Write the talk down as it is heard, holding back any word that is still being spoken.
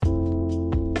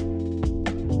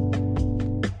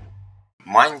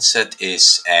Mindset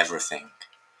is everything,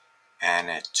 and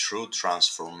a true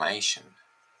transformation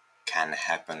can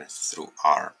happen through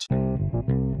art.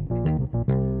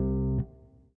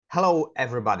 Hello,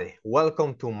 everybody.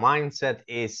 Welcome to Mindset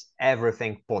is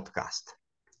Everything podcast.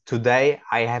 Today,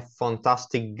 I have a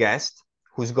fantastic guest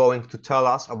who's going to tell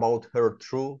us about her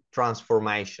true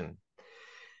transformation.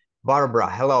 Barbara,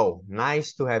 hello.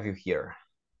 Nice to have you here.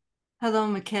 Hello,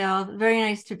 Michal. Very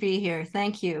nice to be here.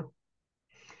 Thank you.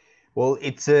 Well,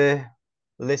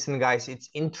 listen, guys, it's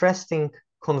interesting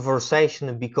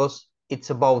conversation because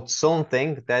it's about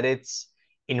something that it's,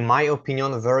 in my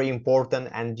opinion, very important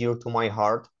and dear to my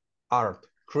heart, art,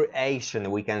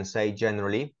 creation, we can say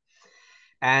generally.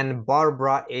 And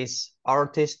Barbara is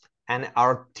artist and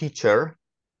art teacher.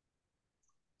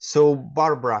 So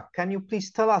Barbara, can you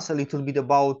please tell us a little bit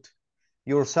about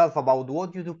yourself, about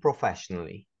what you do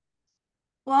professionally?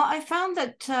 Well, I found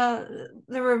that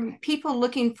there were people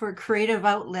looking for a creative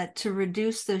outlet to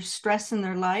reduce their stress in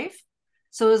their life.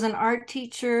 So, as an art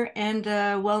teacher and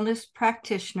a wellness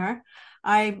practitioner,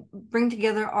 I bring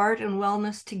together art and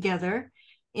wellness together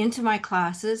into my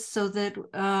classes so that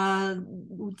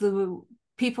the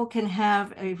people can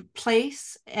have a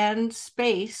place and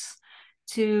space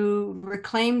to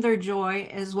reclaim their joy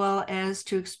as well as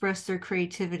to express their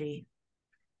creativity.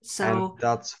 And So,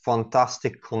 that's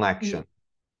fantastic connection.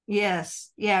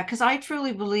 yes, yeah, because I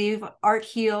truly believe art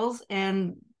heals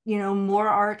and, more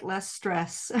art, less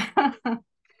stress.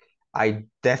 I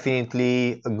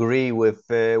definitely agree with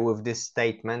this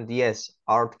statement. Yes,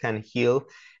 art can heal.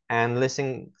 And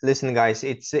listen, guys,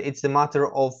 it's a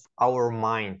matter of our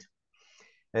mind.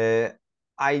 Uh,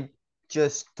 I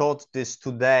just taught this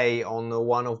today on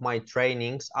one of my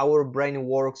trainings. Our brain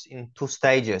works in two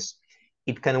stages.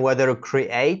 It can whether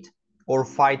create or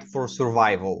fight for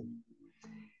survival.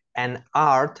 And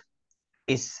art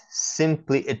is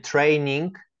simply a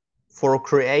training for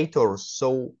creators.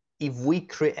 So if we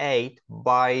create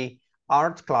by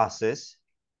art classes,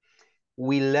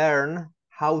 we learn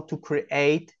how to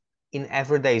create in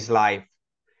everyday's life.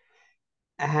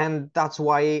 And that's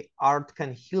why art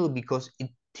can heal, because it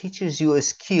teaches you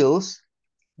skills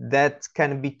that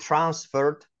can be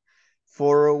transferred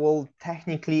for, well,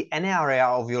 technically any area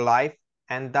of your life.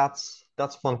 And that's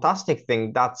fantastic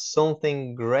thing. That's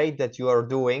something great that you are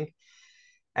doing.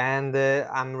 And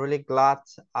I'm really glad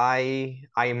I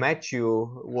met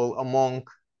you, well, among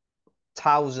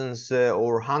thousands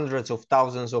or hundreds of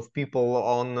thousands of people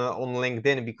on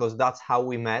LinkedIn, because that's how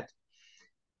we met.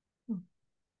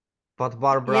 But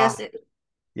Barbara, Yes,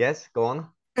 yes, go on.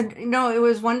 no, it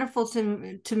was wonderful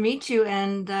to meet you,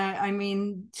 and I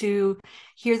mean to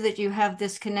hear that you have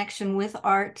this connection with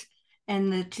art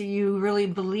and that you really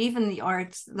believe in the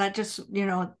arts. That just,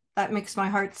 that makes my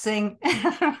heart sing.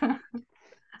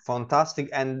 Fantastic.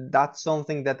 And that's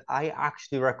something that I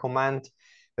actually recommend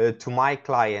to my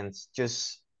clients.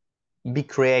 Just be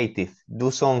creative,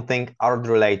 do something art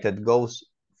related,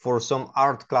 for some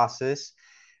art classes,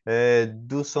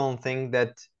 do something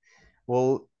that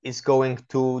will is going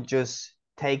to just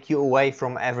take you away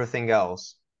from everything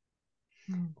else.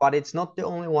 But it's not the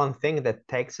only one thing that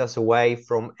takes us away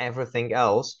from everything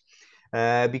else.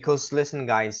 Because listen,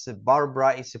 guys,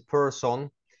 Barbara is a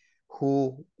person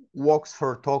who walks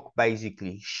her talk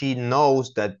basically. She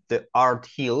knows that the art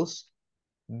heals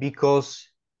because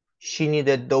she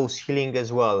needed those healing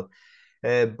as well.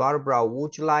 Barbara,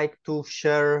 would you like to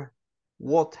share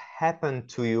what happened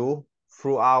to you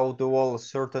throughout the whole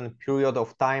certain period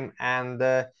of time,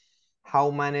 and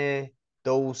how many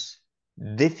those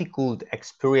difficult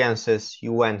experiences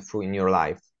you went through in your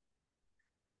life?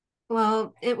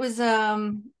 Well, it was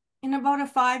in about a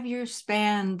 5 year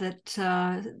span that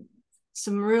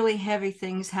some really heavy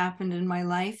things happened in my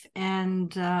life.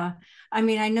 And I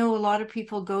mean, I know a lot of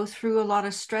people go through a lot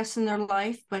of stress in their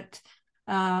life, but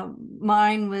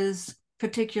mine was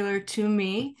particular to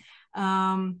me.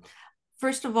 Um,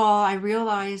 First of all, I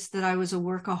realized that I was a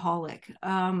workaholic.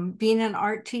 Being an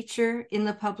art teacher in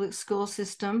the public school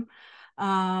system,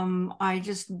 I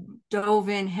just dove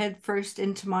in headfirst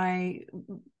into my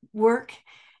work.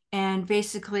 And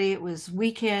basically, it was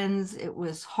weekends, it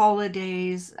was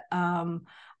holidays.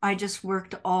 I just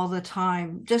worked all the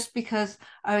time just because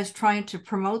I was trying to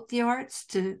promote the arts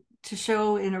to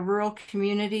show in a rural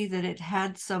community that it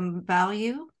had some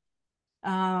value.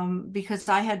 Because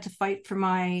I had to fight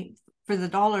for the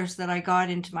dollars that I got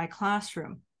into my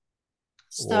classroom.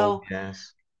 Well, So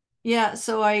yes. yeah,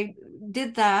 so I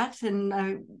did that, and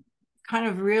I kind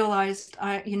of realized,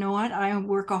 you know what, I'm a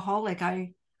workaholic.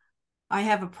 I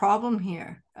have a problem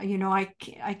here.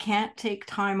 I can't take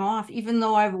time off, even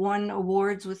though I've won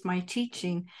awards with my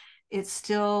teaching. it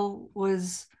still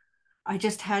was, I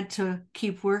just had to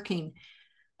keep working.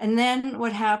 And then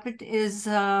what happened is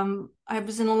I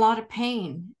was in a lot of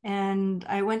pain, and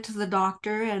I went to the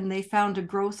doctor and they found a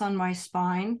growth on my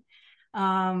spine.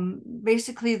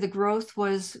 Basically, the growth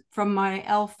was from my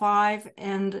L5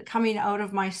 and coming out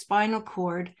of my spinal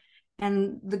cord,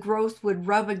 and the growth would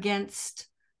rub against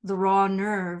the raw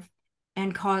nerve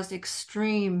and cause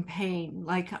extreme pain.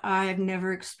 Like I've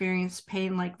never experienced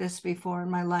pain like this before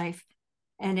in my life.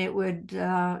 And it would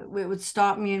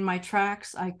stop me in my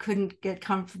tracks. I couldn't get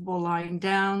comfortable lying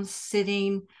down,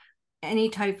 sitting, any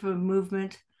type of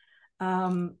movement.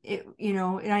 And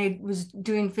I was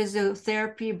doing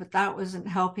physiotherapy, but that wasn't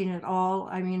helping at all.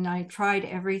 I mean, I tried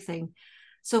everything.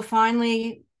 So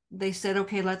finally, they said,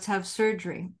 okay, let's have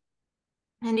surgery.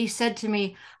 And he said to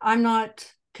me, I'm not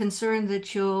concerned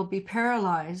that you'll be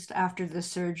paralyzed after the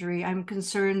surgery. I'm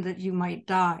concerned that you might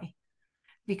die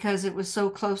because it was so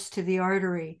close to the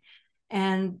artery.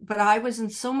 But I was in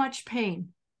so much pain.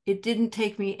 It didn't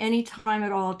take me any time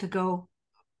at all to go,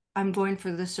 I'm going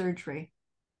for the surgery.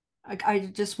 I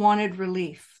just wanted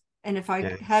relief. And if I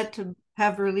Yes. had to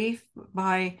have relief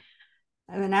by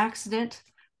an accident,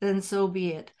 then so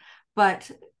be it.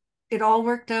 But it all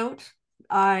worked out.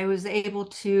 I was able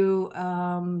to,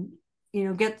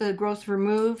 get the growth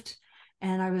removed,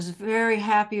 and I was very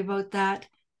happy about that.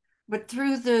 But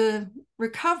through the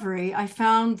recovery, I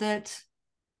found that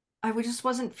I just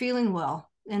wasn't feeling well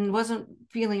and wasn't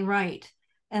feeling right.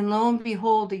 And lo and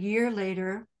behold, a year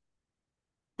later,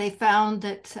 they found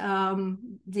that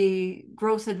the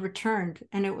growth had returned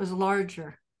and it was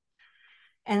larger.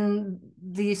 And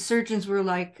the surgeons were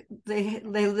like, they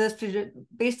lifted it,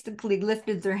 basically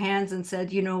lifted their hands and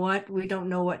said, you know what, we don't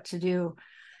know what to do.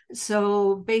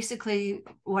 So basically,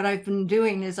 what I've been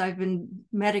doing is I've been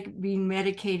being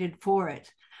medicated for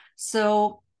it.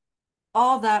 So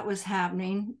all that was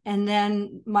happening. And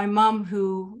then my mom,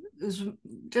 who was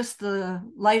just the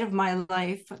light of my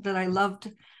life that I loved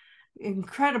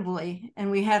incredibly, and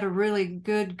we had a really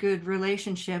good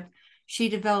relationship, she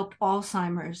developed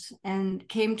Alzheimer's and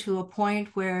came to a point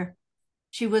where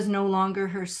she was no longer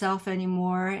herself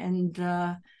anymore, and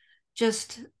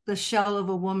just the shell of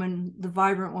a woman, the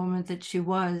vibrant woman that she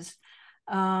was.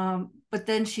 But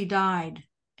then she died,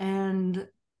 and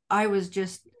I was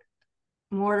just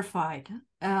mortified.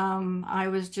 I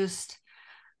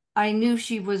knew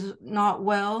she was not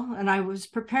well, and I was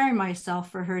preparing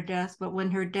myself for her death. But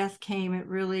when her death came, it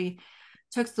really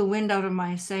took the wind out of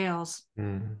my sails.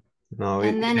 No,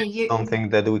 And it then a is year, something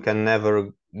that we can never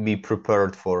be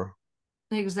prepared for.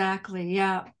 exactly,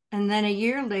 yeah. And then a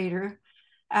year later,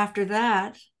 after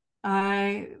that,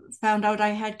 I found out I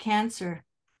had cancer.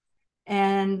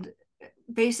 And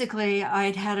basically,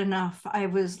 I'd had enough. I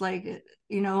was like,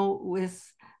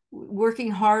 with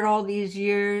working hard all these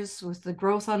years, with the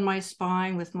growth on my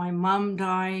spine, with my mom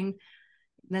dying,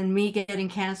 then me getting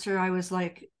cancer, I was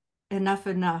like, enough.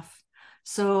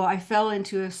 So I fell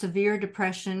into a severe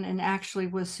depression and actually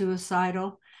was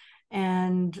suicidal,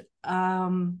 and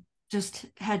just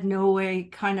had no way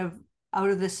kind of out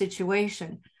of the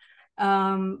situation.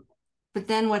 Um, but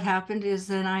then what happened is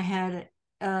then I had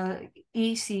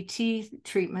ECT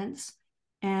treatments,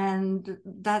 and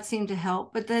that seemed to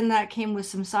help. But then that came with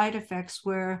some side effects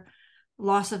where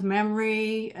loss of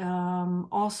memory,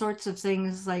 all sorts of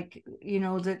things like,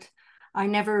 that I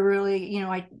never really,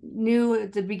 I knew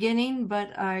at the beginning,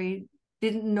 but I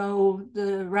didn't know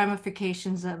the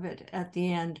ramifications of it at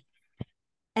the end.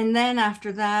 And then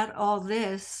after that, all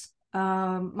this,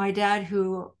 my dad,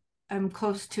 who I'm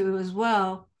close to as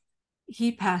well,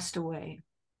 he passed away.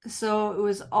 So it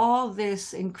was all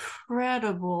this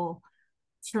incredible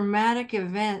traumatic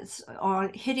events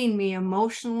on hitting me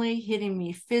emotionally, hitting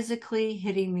me physically,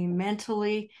 hitting me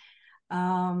mentally.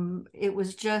 It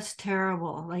was just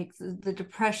terrible. Like the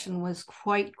depression was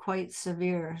quite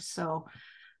severe. So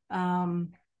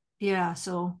yeah,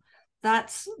 so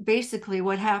that's basically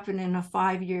what happened in a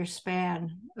 5-year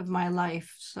span of my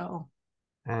life. So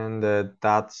And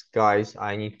that's, guys,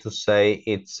 I need to say,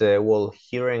 it's well,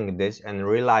 hearing this and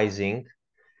realizing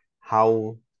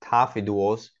how tough it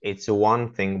was, it's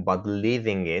one thing, but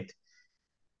living it,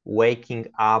 waking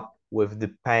up with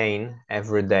the pain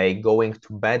every day, going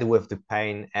to bed with the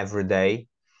pain every day,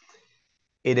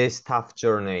 it is tough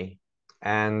journey.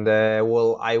 And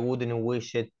well, I wouldn't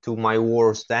wish it to my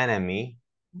worst enemy,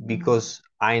 because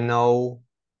I know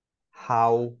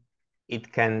how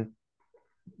it can,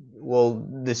 well,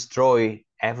 destroy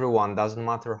everyone, doesn't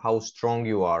matter how strong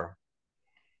you are.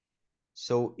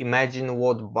 So imagine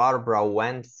what Barbara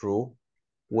went through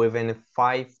within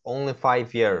only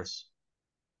 5 years.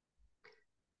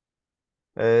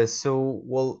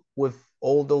 Well, with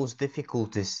all those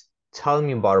difficulties, tell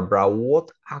me, Barbara, what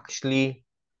actually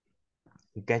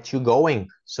get you going,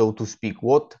 so to speak?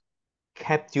 What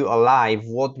kept you alive?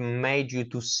 What made you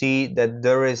to see that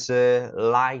there is a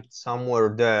light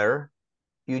somewhere there?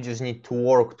 You just need to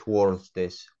work towards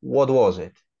this. What was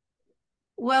it?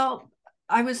 Well,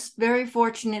 I was very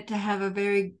fortunate to have a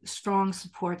very strong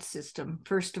support system,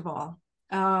 first of all.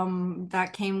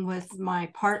 That came with my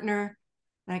partner,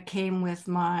 that came with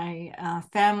my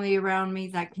family around me,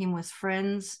 that came with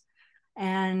friends,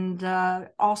 and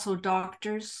also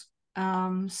doctors.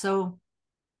 So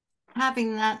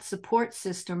having that support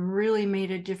system really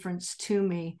made a difference to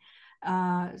me.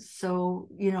 So,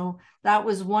 that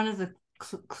was one of the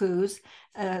clues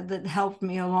that helped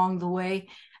me along the way.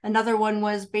 Another one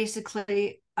was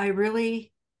basically I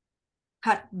really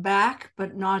cut back,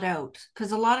 but not out.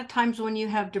 Because a lot of times when you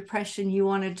have depression, you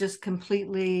want to just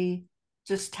completely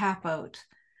just tap out.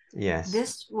 Yes.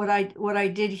 This, what I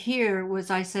did here was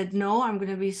I said, no, I'm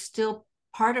going to be still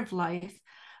part of life,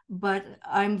 but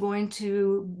I'm going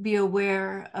to be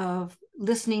aware of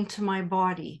listening to my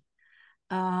body,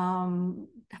 um,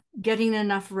 getting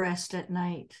enough rest at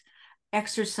night,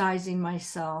 exercising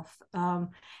myself. And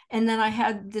then I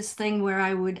had this thing where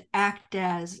I would act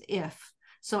as if.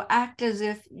 So act as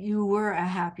if you were a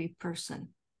happy person.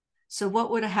 So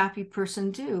what would a happy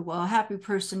person do? Well, a happy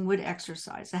person would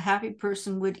exercise. A happy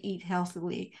person would eat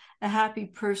healthily. A happy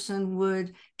person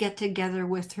would get together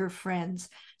with her friends.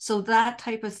 So that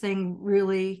type of thing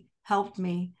really helped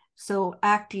me. So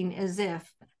acting as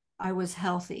if I was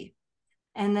healthy.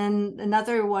 And then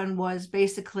another one was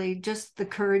basically just the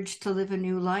courage to live a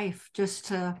new life,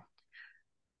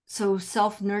 so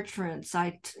self-nurturance.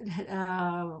 I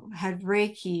had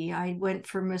Reiki. I went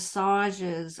for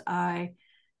massages. I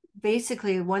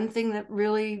basically, one thing that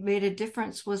really made a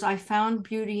difference was I found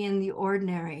beauty in the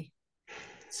ordinary.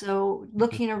 So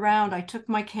looking around, I took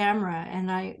my camera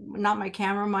and not my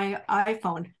camera, my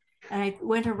iPhone, and I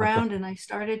went around and I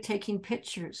started taking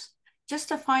pictures just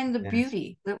to find the Yes.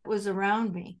 beauty that was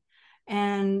around me.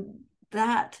 And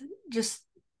that just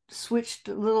switched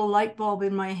a little light bulb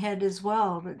in my head as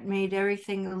well, that made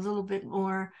everything a little bit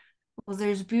more, well,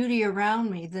 there's beauty around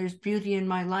me. There's beauty in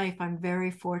my life. I'm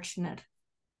very fortunate.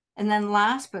 And then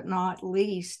last but not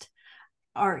least,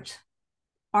 art.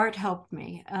 Art helped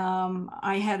me.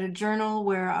 I had a journal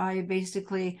where I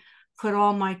basically put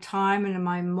all my time and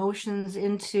my emotions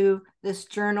into this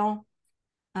journal.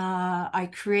 I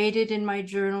created in my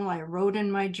journal. I wrote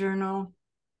in my journal.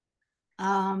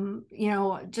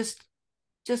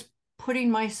 Just putting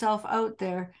myself out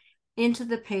there into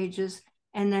the pages.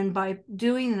 And then by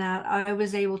doing that, I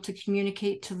was able to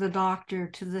communicate to the doctor,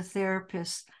 to the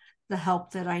therapist, the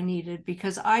help that I needed,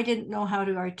 because I didn't know how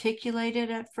to articulate it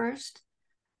at first.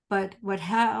 But what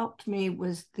helped me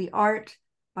was the art.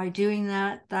 By doing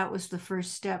that, that was the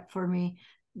first step for me,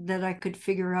 that I could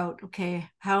figure out, okay,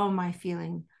 how am I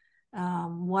feeling?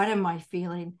 What am I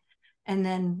feeling? And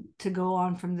then to go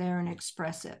on from there and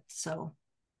express it. So,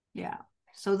 yeah.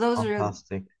 So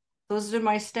Fantastic. those are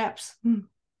my steps.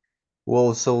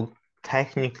 Well, so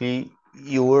technically,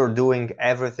 you were doing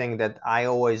everything that I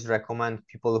always recommend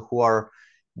people who are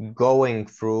going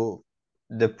through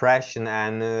depression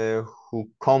and who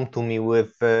come to me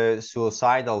with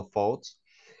suicidal thoughts.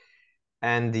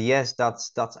 And yes,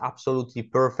 that's absolutely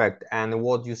perfect. And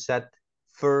what you said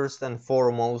first and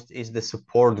foremost is the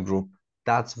support group.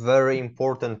 That's very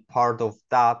important part of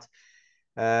that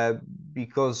uh,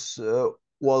 because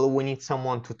well, we need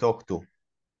someone to talk to.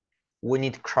 We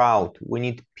need crowd. We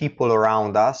need people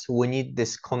around us. We need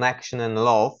this connection and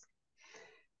love.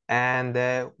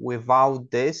 And without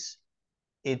this,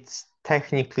 it's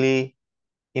technically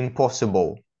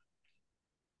impossible.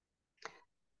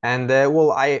 And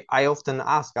well, I often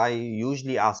ask, I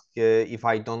usually ask if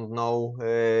I don't know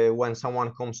when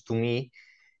someone comes to me,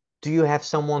 do you have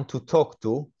someone to talk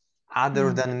to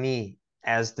other Mm, than me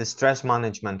as the stress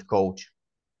management coach?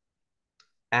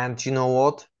 And you know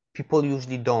what? People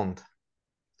usually don't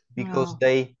because no.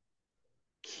 they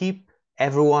keep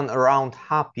everyone around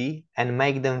happy and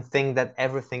make them think that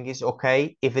everything is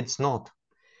okay if it's not.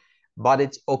 But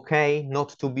it's okay not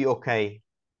to be okay.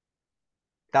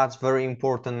 That's very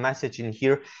important message in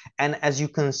here. And as you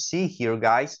can see here,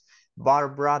 guys,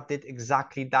 Barbara did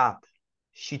exactly that.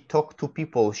 She talked to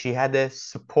people. She had a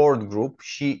support group.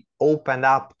 She opened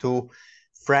up to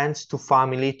friends, to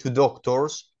family, to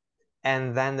doctors,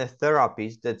 and then the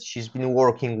therapist that she's been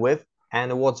working with.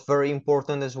 And what's very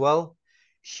important as well,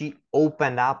 she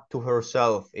opened up to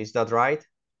herself. Is that right?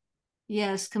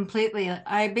 Yes, completely.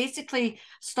 I basically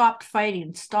stopped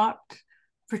fighting, stopped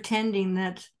pretending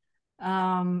that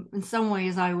in some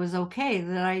ways I was okay,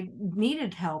 that I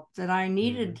needed help, that I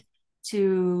needed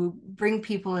to bring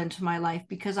people into my life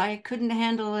because I couldn't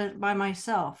handle it by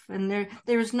myself. And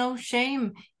there's no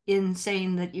shame in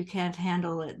saying that you can't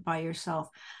handle it by yourself.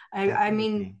 I mean,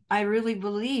 Definitely. I really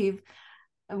believe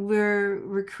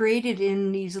we're created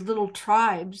in these little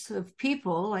tribes of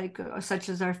people, like such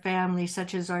as our family,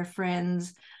 such as our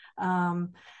friends, that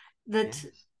Yes.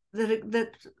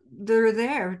 that they're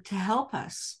there to help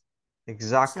us.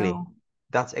 Exactly. So,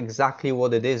 That's exactly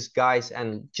what it is, guys.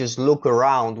 And just look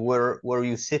around where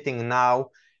you're sitting now,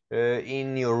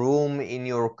 in your room, in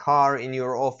your car, in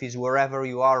your office, wherever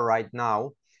you are right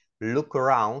now. Look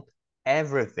around.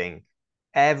 Everything,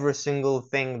 every single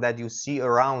thing that you see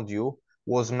around you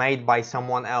was made by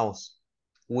someone else.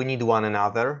 We need one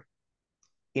another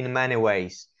in many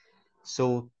ways.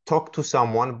 So talk to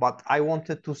someone, but I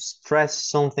wanted to stress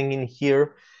something in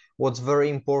here, what's very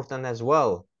important as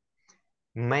well.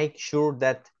 Make sure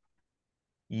that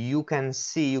you can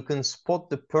see, you can spot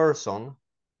the person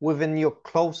within your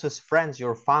closest friends,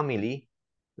 your family,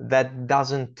 that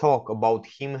doesn't talk about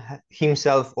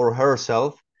himself or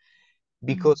herself,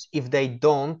 because if they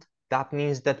don't, that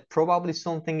means that probably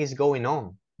something is going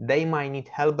on. They might need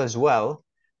help as well,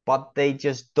 but they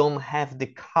just don't have the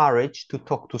courage to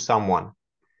talk to someone.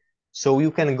 So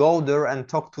you can go there and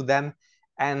talk to them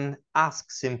and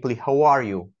ask simply, how are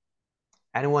you?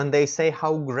 And when they say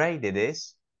how great it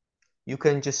is, you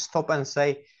can just stop and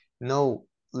say, no,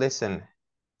 listen,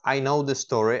 I know the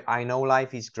story, I know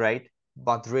life is great,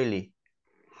 but really,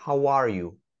 how are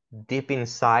you deep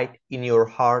inside in your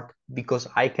heart? Because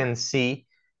I can see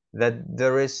that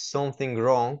there is something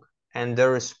wrong and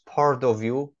there is part of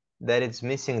you that is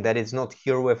missing, that is not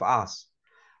here with us.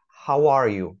 How are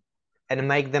you? And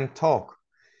make them talk.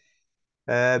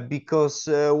 Because,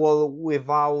 well,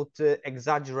 without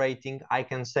exaggerating, I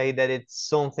can say that it's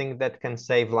something that can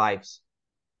save lives.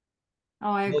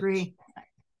 oh, I Not, agree.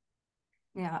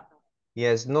 Yeah.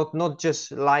 yes, not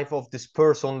just life of this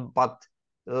person, but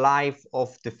life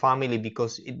of the family,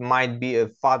 because it might be a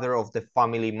father of the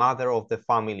family, mother of the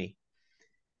family.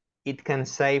 It can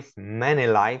save many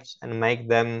lives and make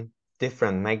them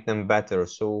different, make them better.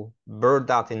 So bear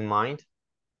that in mind.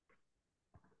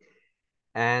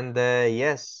 And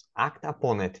yes, act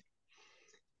upon it.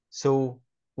 So,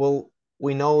 well,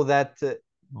 we know that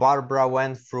Barbara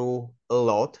went through a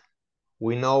lot.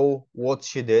 We know what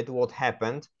she did, what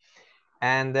happened.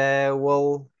 And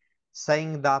well,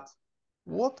 saying that,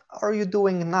 what are you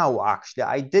doing now, actually?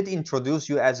 I did introduce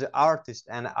you as an artist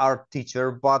and art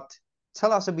teacher, but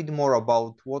tell us a bit more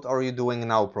about what are you doing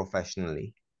now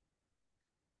professionally?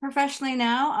 Professionally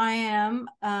now, I am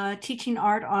teaching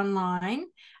art online.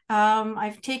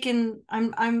 I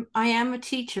am a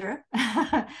teacher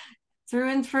through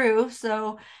and through,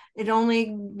 so it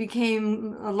only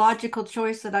became a logical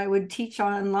choice that I would teach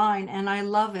online, and I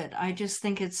love it. I just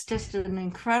think it's just an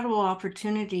incredible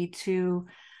opportunity to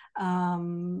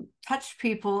touch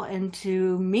people and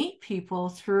to meet people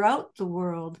throughout the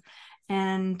world,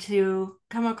 and to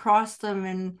come across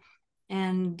them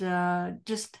and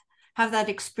just have that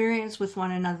experience with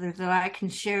one another, that I can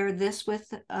share this with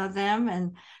them.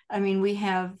 And I mean, we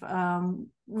have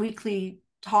weekly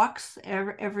talks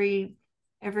every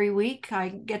week. I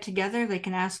get together, they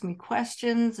can ask me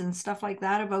questions and stuff like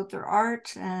that about their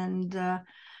art. And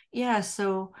yeah,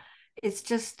 so it's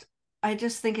just, I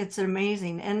just think it's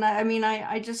amazing. And I mean,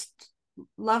 I just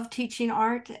love teaching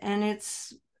art, and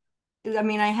I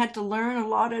mean, I had to learn a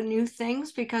lot of new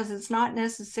things because it's not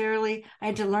necessarily, I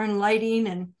had to learn lighting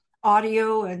and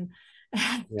audio and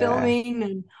Yeah, filming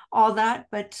and all that,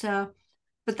 but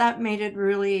that made it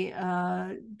really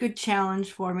a good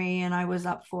challenge for me, and I was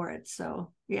up for it.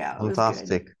 So yeah, it was good.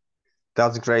 fantastic.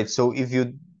 That's great. So if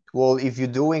you, well, if you're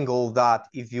doing all that,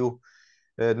 if you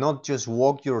not just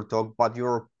walk your talk, but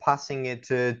you're passing it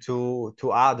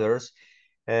to others,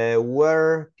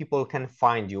 where people can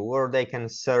find you, where they can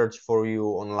search for you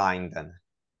online then.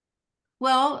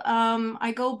 Well,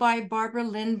 I go by Barbara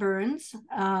Lynn Burns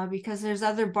because there's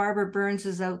other Barbara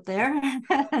Burnses out there,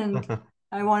 and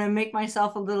I want to make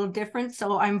myself a little different.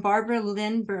 So I'm Barbara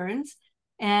Lynn Burns,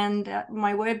 and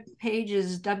my web page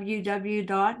is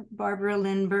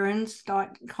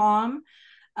www.barbaralynnburns.com.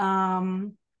 Yeah,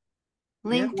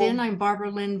 LinkedIn, well, I'm Barbara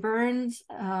Lynn Burns.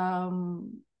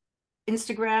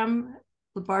 Instagram,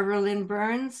 Barbara Lynn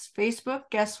Burns. Facebook,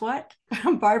 guess what?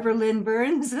 Barbara Lynn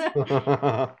Burns.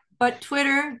 But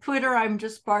Twitter, I'm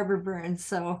just Barbara Burns.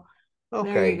 So there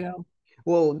you okay. go.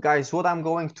 Well, guys, what I'm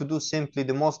going to do simply,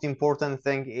 the most important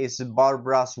thing is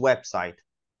Barbara's website.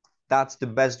 That's the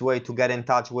best way to get in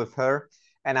touch with her.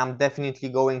 and I'm definitely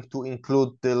going to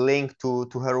include the link to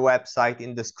her website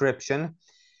in description,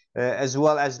 as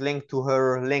well as link to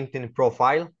her LinkedIn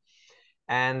profile.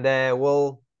 And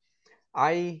well,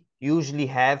 I usually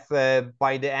have,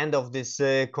 by the end of this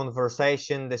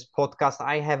conversation, this podcast,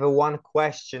 I have one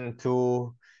question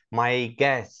to my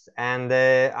guests, and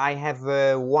I have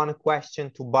one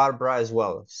question to Barbara as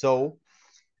well. So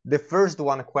the first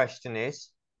one question is,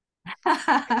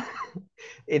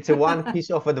 it's a one piece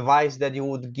of advice that you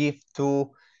would give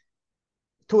to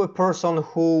a person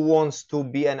who wants to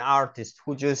be an artist,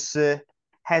 who just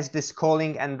has this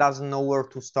calling and doesn't know where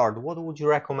to start. What would you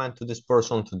recommend to this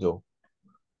person to do?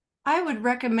 I would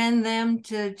recommend them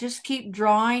to just keep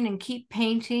drawing and keep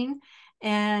painting.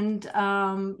 And,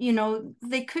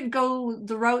 they could go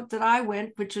the route that I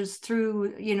went, which is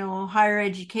through, higher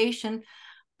education.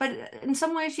 But in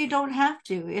some ways, you don't have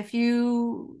to. If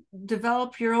you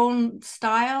develop your own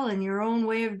style and your own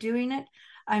way of doing it,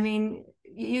 I mean,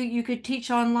 you could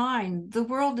teach online. The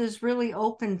world is really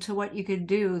open to what you could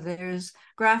do. There's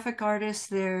graphic artists,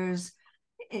 there's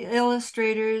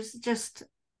illustrators, just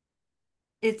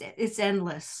it's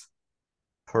endless.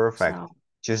 Perfect. So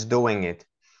Just doing it.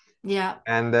 yeah.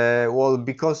 And well,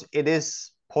 because it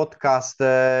is podcast,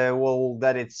 well,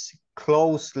 that it's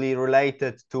closely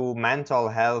related to mental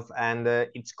health, and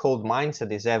it's called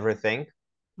Mindset is Everything.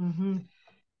 Mm-hmm.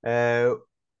 Uh,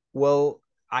 well,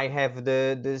 I have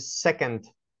the second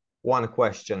one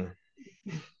question.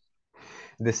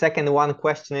 The second one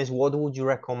question is, what would you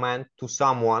recommend to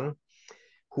someone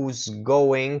who's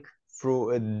going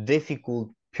through a difficult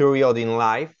period in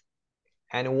life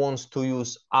and wants to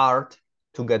use art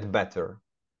to get better?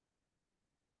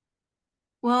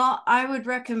 Well, I would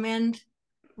recommend,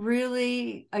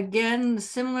 really, again,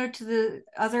 similar to the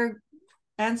other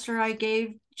answer I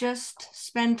gave, just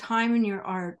spend time in your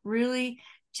art. Really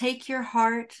take your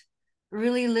heart,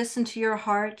 really listen to your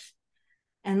heart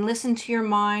and listen to your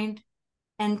mind,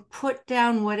 and put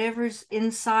down whatever's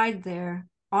inside there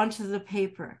onto the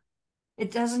paper. It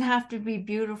doesn't have to be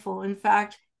beautiful. In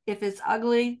fact, if it's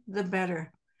ugly, the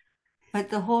better.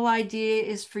 But the whole idea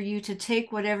is for you to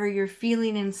take whatever you're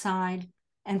feeling inside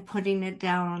and putting it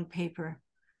down on paper.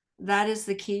 That is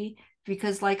the key,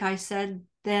 because like I said,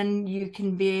 then you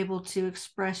can be able to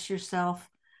express yourself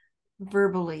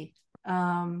verbally.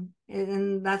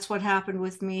 And that's what happened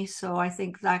with me. So I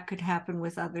think that could happen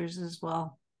with others as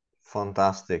well.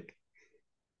 Fantastic.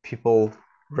 People,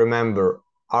 remember,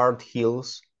 art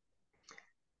heals.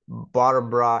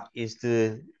 Barbara is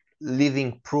the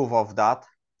living proof of that.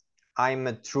 I'm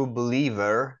a true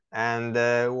believer, and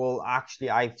well, actually,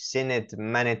 I've seen it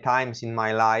many times in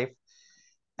my life.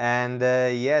 And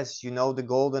yes, you know the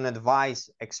golden advice: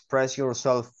 express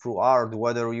yourself through art,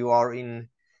 whether you are in,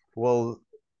 well,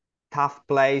 tough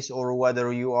place or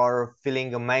whether you are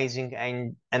feeling amazing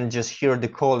and just hear the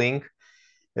calling.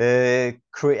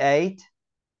 Create,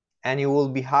 and you will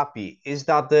be happy. Is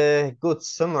that a good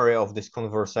summary of this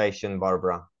conversation,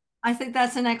 Barbara? I think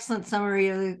that's an excellent summary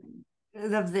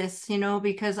of this,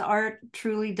 because art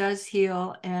truly does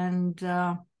heal, and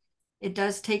it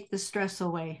does take the stress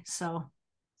away. So,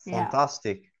 yeah.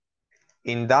 Fantastic.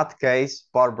 In that case,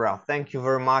 Barbara, thank you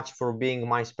very much for being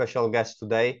my special guest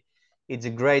today. It's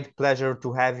a great pleasure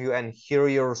to have you and hear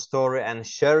your story and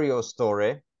share your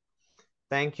story.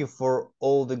 Thank you for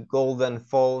all the golden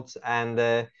thoughts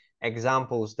and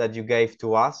examples that you gave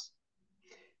to us.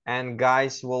 And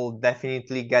guys, we'll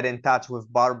definitely get in touch with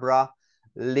Barbara.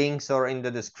 Links are in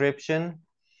the description.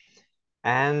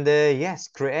 And yes,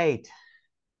 create.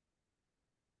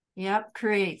 Yep,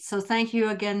 create. So thank you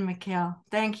again, Michal.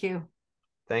 Thank you.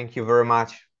 Thank you very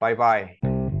much. Bye bye.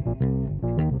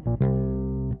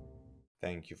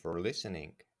 Thank you for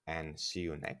listening and see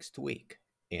you next week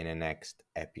in the next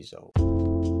episode.